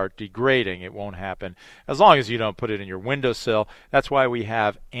to start degrading. It won't happen as long as you don't put it in your windowsill. That's why we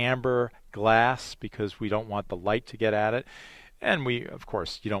have amber glass, because we don't want the light to get at it. And of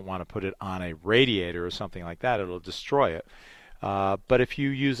course, you don't want to put it on a radiator or something like that. It'll destroy it. But if you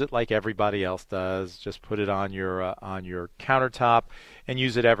use it like everybody else does, just put it on your countertop and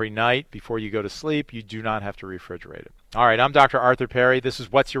use it every night before you go to sleep. You do not have to refrigerate it. All right, I'm Dr. Arthur Perry. This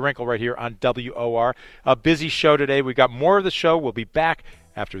is What's Your Wrinkle right here on WOR. A busy show today. We've got more of the show. We'll be back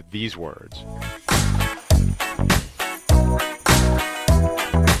after these words.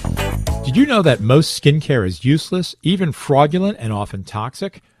 Did you know that most skincare is useless, even fraudulent, and often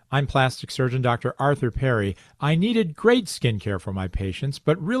toxic? I'm plastic surgeon Dr. Arthur Perry. I needed great skincare for my patients,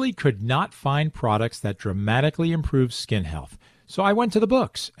 but really could not find products that dramatically improve skin health. So I went to the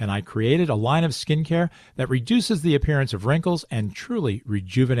books, and I created a line of skincare that reduces the appearance of wrinkles and truly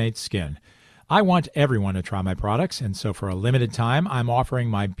rejuvenates skin. I want everyone to try my products, and so for a limited time, I'm offering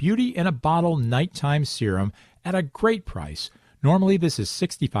my Beauty in a Bottle Nighttime Serum at a great price. Normally, this is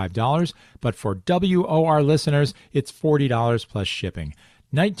 $65, but for WOR listeners, it's $40 plus shipping.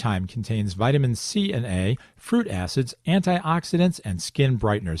 Nighttime contains vitamin C and A, fruit acids, antioxidants, and skin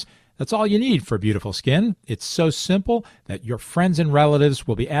brighteners. That's all you need for beautiful skin. It's so simple that your friends and relatives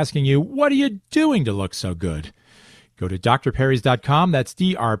will be asking you, "What are you doing to look so good?" Go to drperrys.com, that's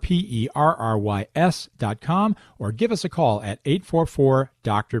DRPERRYS.com, or give us a call at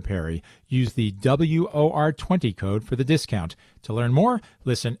 844-DR-PERRY. Use the WOR20 code for the discount. To learn more,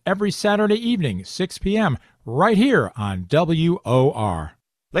 listen every Saturday evening, 6 p.m., right here on WOR.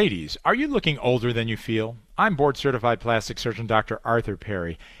 Ladies, are you looking older than you feel? I'm board-certified plastic surgeon Dr. Arthur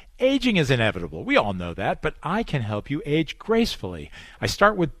Perry. Aging is inevitable. We all know that, but I can help you age gracefully. I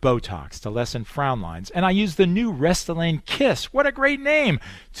start with Botox to lessen frown lines, and I use the new Restylane Kiss. What a great name!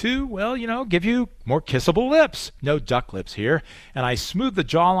 To, well, give you more kissable lips. No duck lips here. And I smooth the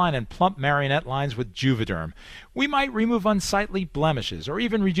jawline and plump marionette lines with Juvederm. We might remove unsightly blemishes, or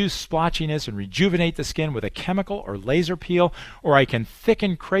even reduce splotchiness and rejuvenate the skin with a chemical or laser peel, or I can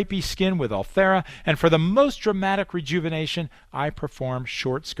thicken crepey skin with Ulthera, and for the most dramatic rejuvenation, I perform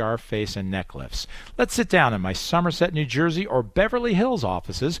short scar face and neck lifts. Let's sit down in my Somerset, New Jersey or Beverly Hills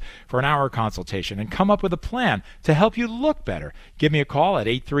offices for an hour consultation and come up with a plan to help you look better. Give me a call at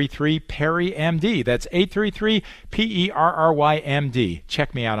 833-PERRY-MD. That's 833-PERRY-MD.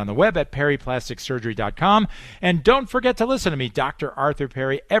 Check me out on the web at perryplasticsurgery.com. And don't forget to listen to me, Dr. Arthur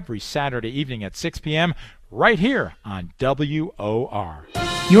Perry, every Saturday evening at 6 p.m. right here on WOR.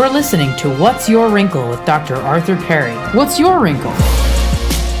 You're listening to What's Your Wrinkle with Dr. Arthur Perry. What's your wrinkle?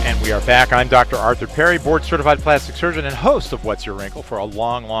 And we are back. I'm Dr. Arthur Perry, board-certified plastic surgeon and host of What's Your Wrinkle for a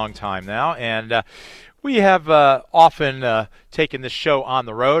long, long time now. And we have often taken this show on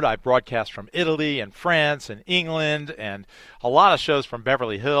the road. I broadcast from Italy and France and England and a lot of shows from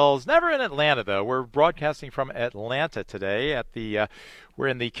Beverly Hills. Never in Atlanta, though. We're broadcasting from Atlanta today at the we're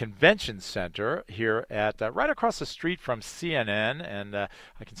in the convention center here at right across the street from CNN, and I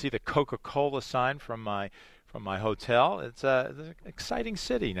can see the Coca-Cola sign from my hotel. It's an exciting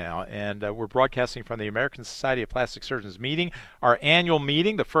city now, and we're broadcasting from the American Society of Plastic Surgeons meeting, our annual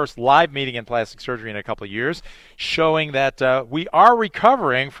meeting, the first live meeting in plastic surgery in a couple of years, showing that we are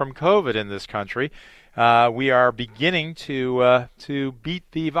recovering from COVID in this country. We are beginning to beat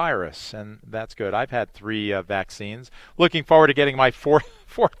the virus, and that's good. I've had 3 vaccines. Looking forward to getting my fourth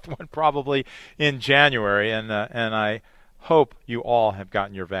one probably in January, and I hope you all have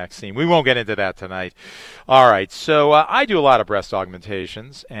gotten your vaccine. We won't get into that tonight. All right, so I do a lot of breast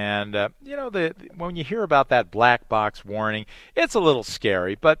augmentations, and when you hear about that black box warning, it's a little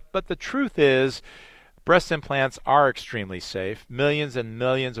scary, but the truth is breast implants are extremely safe. Millions and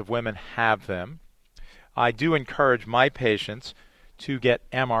millions of women have them. I do encourage my patients to get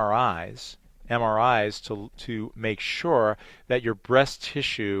MRIs to make sure that your breast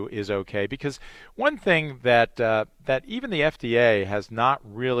tissue is okay. Because one thing that even the FDA has not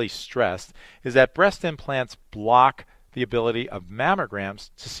really stressed is that breast implants block the ability of mammograms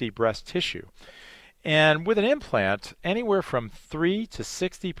to see breast tissue. And with an implant, anywhere from 3 to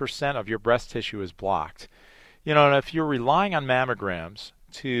 60% of your breast tissue is blocked. And if you're relying on mammograms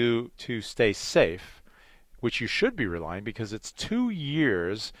to stay safe, which you should be relying, because it's 2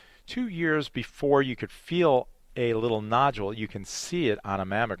 years before you could feel a little nodule, you can see it on a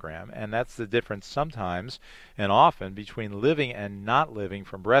mammogram, and that's the difference sometimes and often between living and not living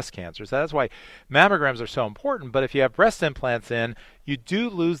from breast cancer. So that's why mammograms are so important. But if you have breast implants in, you do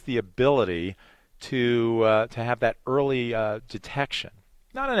lose the ability to have that early detection.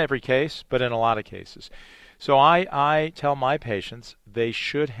 Not in every case, but in a lot of cases. So I tell my patients they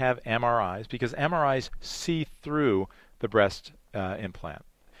should have MRIs, because MRIs see through the breast implant.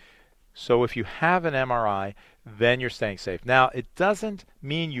 So if you have an MRI, then you're staying safe. Now, it doesn't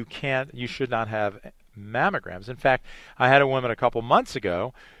mean you should not have mammograms. In fact, I had a woman a couple months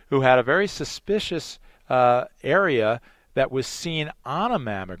ago who had a very suspicious area that was seen on a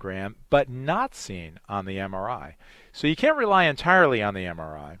mammogram, but not seen on the MRI. So you can't rely entirely on the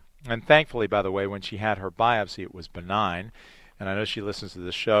MRI. And thankfully, by the way, when she had her biopsy, it was benign. And I know she listens to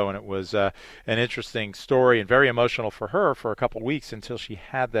this show, and it was an interesting story and very emotional for her for a couple weeks until she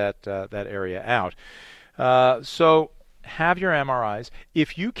had that area out. So have your MRIs.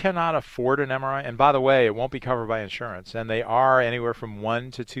 If you cannot afford an MRI, and by the way, it won't be covered by insurance, and they are anywhere from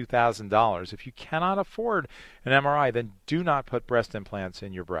 $1,000 to $2,000. If you cannot afford an MRI, then do not put breast implants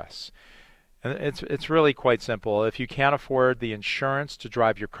in your breasts. And it's really quite simple. If you can't afford the insurance to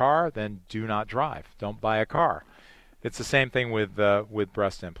drive your car, then do not drive. Don't buy a car. It's the same thing with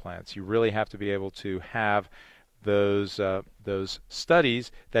breast implants. You really have to be able to have those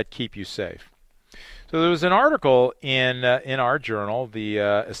studies that keep you safe. So there was an article in our journal, the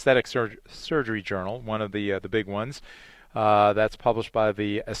Aesthetic Surgery Journal, one of the big ones, That's published by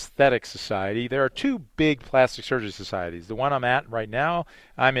the Aesthetic Society. There are two big plastic surgery societies. The one I'm at right now,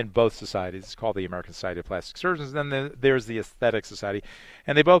 I'm in both societies. It's called the American Society of Plastic Surgeons, and then there's the Aesthetic Society,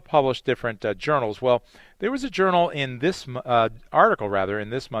 and they both publish different journals. Well, there was a journal in this article in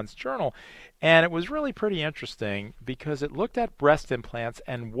this month's journal, and it was really pretty interesting because it looked at breast implants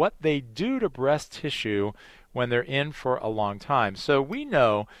and what they do to breast tissue when they're in for a long time. So we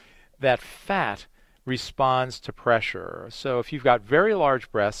know that fat responds to pressure. So if you've got very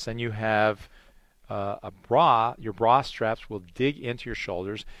large breasts and you have a bra, your bra straps will dig into your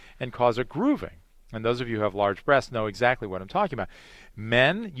shoulders and cause a grooving. And those of you who have large breasts know exactly what I'm talking about.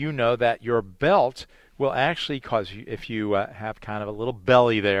 Men, you know that your belt will actually cause you, if you have kind of a little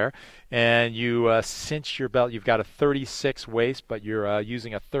belly there and you cinch your belt, you've got a 36 waist, but you're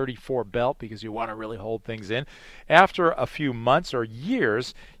using a 34 belt because you want to really hold things in. After a few months or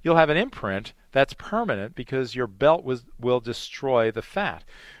years, you'll have an imprint that's permanent because your belt will destroy the fat.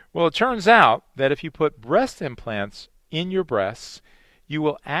 Well, it turns out that if you put breast implants in your breasts, you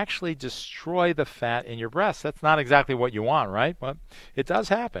will actually destroy the fat in your breasts. That's not exactly what you want, right? Well, it does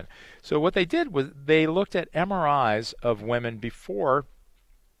happen. So what they did was they looked at MRIs of women before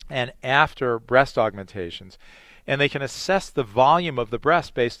and after breast augmentations, and they can assess the volume of the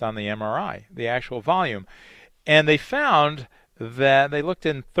breast based on the MRI, the actual volume. And they found that they looked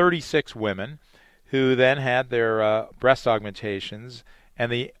in 36 women who then had their breast augmentations,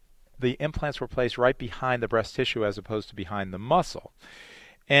 and the implants were placed right behind the breast tissue as opposed to behind the muscle.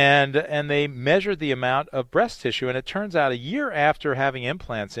 And they measured the amount of breast tissue, and it turns out a year after having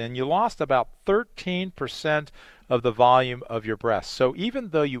implants in, you lost about 13% of the volume of your breast. So even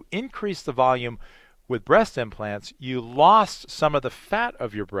though you increased the volume with breast implants, you lost some of the fat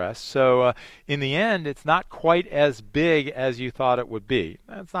of your breast. So in the end, it's not quite as big as you thought it would be.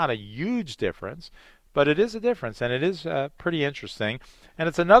 It's not a huge difference, but it is a difference, and it is pretty interesting. And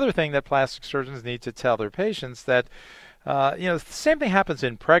it's another thing that plastic surgeons need to tell their patients that, the same thing happens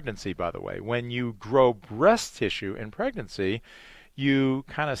in pregnancy, by the way. When you grow breast tissue in pregnancy, you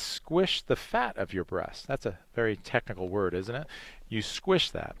kind of squish the fat of your breast. That's a very technical word, isn't it? You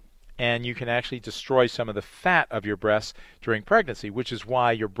squish that, and you can actually destroy some of the fat of your breasts during pregnancy, which is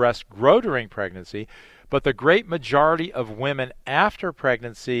why your breasts grow during pregnancy. But the great majority of women after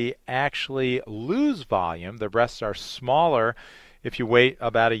pregnancy actually lose volume. Their breasts are smaller. If you wait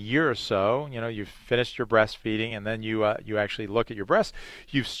about a year or so, you've finished your breastfeeding, and then you actually look at your breasts,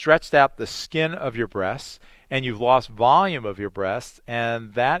 you've stretched out the skin of your breasts, and you've lost volume of your breasts,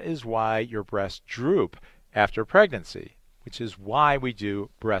 and that is why your breasts droop after pregnancy, which is why we do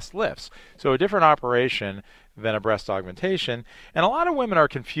breast lifts. So a different operation than a breast augmentation. And a lot of women are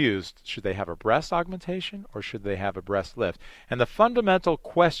confused. Should they have a breast augmentation or should they have a breast lift? And the fundamental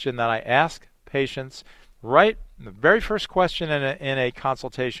question that I ask patients the very first question in a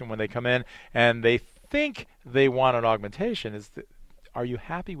consultation when they come in and they think they want an augmentation is, are you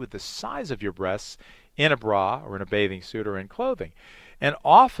happy with the size of your breasts in a bra or in a bathing suit or in clothing? And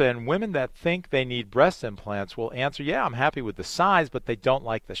often women that think they need breast implants will answer, yeah, I'm happy with the size, but they don't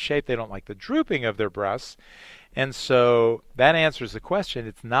like the shape, they don't like the drooping of their breasts. And so that answers the question.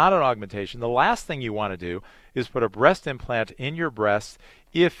 It's not an augmentation. The last thing you want to do is put a breast implant in your breast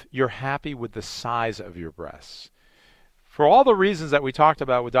if you're happy with the size of your breasts. For all the reasons that we talked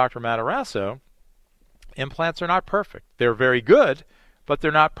about with Dr. Matarazzo, implants are not perfect. They're very good, but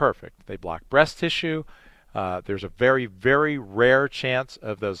they're not perfect. They block breast tissue. There's a very, very rare chance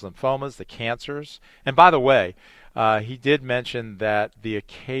of those lymphomas, the cancers. And by the way, he did mention that the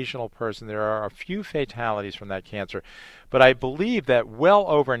occasional person, there are a few fatalities from that cancer, but I believe that well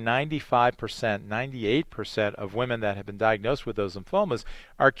over 95%, 98% of women that have been diagnosed with those lymphomas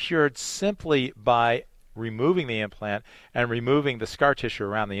are cured simply by removing the implant and removing the scar tissue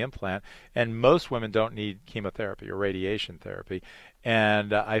around the implant. And most women don't need chemotherapy or radiation therapy.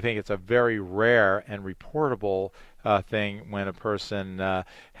 And I think it's a very rare and reportable thing when a person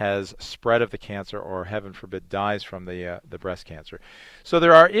has spread of the cancer or, heaven forbid, dies from the breast cancer. So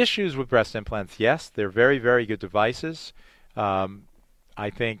there are issues with breast implants. Yes, they're very, very good devices. I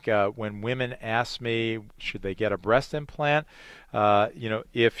think when women ask me, should they get a breast implant,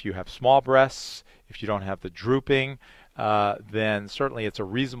 if you have small breasts, if you don't have the drooping, then certainly it's a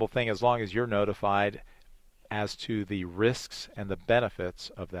reasonable thing as long as you're notified as to the risks and the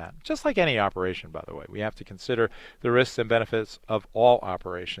benefits of that. Just like any operation, by the way. We have to consider the risks and benefits of all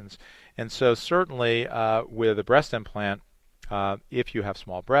operations. And so certainly with a breast implant, if you have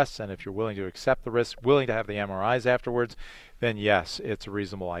small breasts and if you're willing to accept the risk, willing to have the MRIs afterwards, then yes, it's a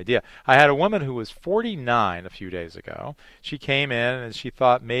reasonable idea. I had a woman who was 49 a few days ago. She came in and she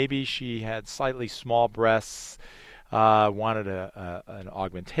thought maybe she had slightly small breasts. wanted an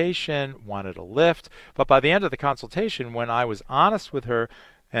augmentation, wanted a lift. But by the end of the consultation, when I was honest with her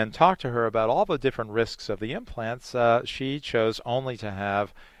and talked to her about all the different risks of the implants, she chose only to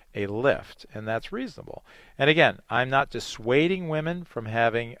have a lift, and that's reasonable. And again, I'm not dissuading women from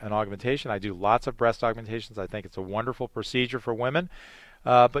having an augmentation. I do lots of breast augmentations. I think it's a wonderful procedure for women.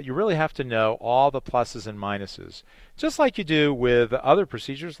 But you really have to know all the pluses and minuses, just like you do with other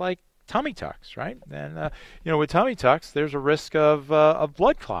procedures like tummy tucks, right? And with tummy tucks, there's a risk of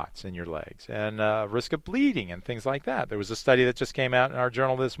blood clots in your legs and a risk of bleeding and things like that. There was a study that just came out in our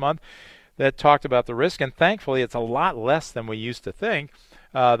journal this month that talked about the risk, and thankfully it's a lot less than we used to think.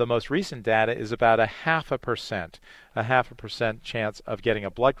 The most recent data is about 0.5% chance of getting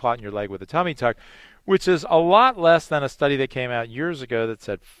a blood clot in your leg with a tummy tuck, which is a lot less than a study that came out years ago that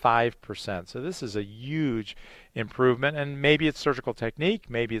said 5%. So this is a huge improvement, and maybe it's surgical technique,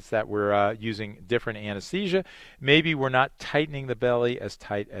 maybe it's that we're using different anesthesia, maybe we're not tightening the belly as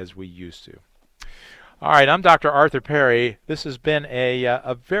tight as we used to. All right, I'm Dr. Arthur Perry. This has been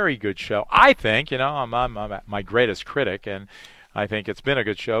a very good show. I think, I'm my greatest critic, and I think it's been a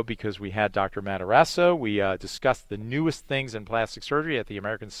good show because we had Dr. Matarazzo. We discussed the newest things in plastic surgery at the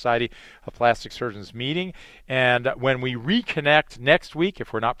American Society of Plastic Surgeons meeting. And when we reconnect next week,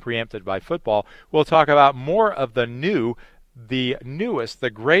 if we're not preempted by football, we'll talk about more of the newest,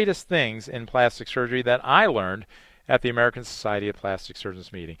 the greatest things in plastic surgery that I learned at the American Society of Plastic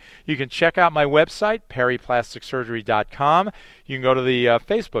Surgeons meeting. You can check out my website, perryplasticsurgery.com. You can go to the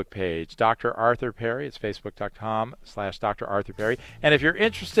Facebook page, Dr. Arthur Perry. It's facebook.com/Dr. Arthur Perry. And if you're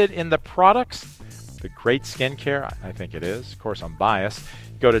interested in the products, the great skincare, I think it is. Of course, I'm biased.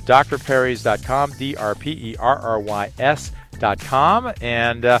 Go to drperrys.com, drperrys.com.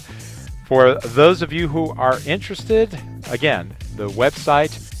 And for those of you who are interested, again, the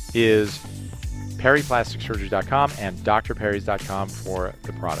website is perryplasticsurgery.com and drperrys.com for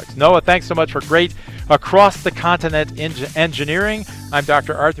the products. Noah, thanks so much for great across-the-continent engineering. I'm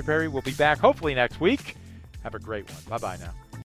Dr. Arthur Perry. We'll be back hopefully next week. Have a great one. Bye-bye now.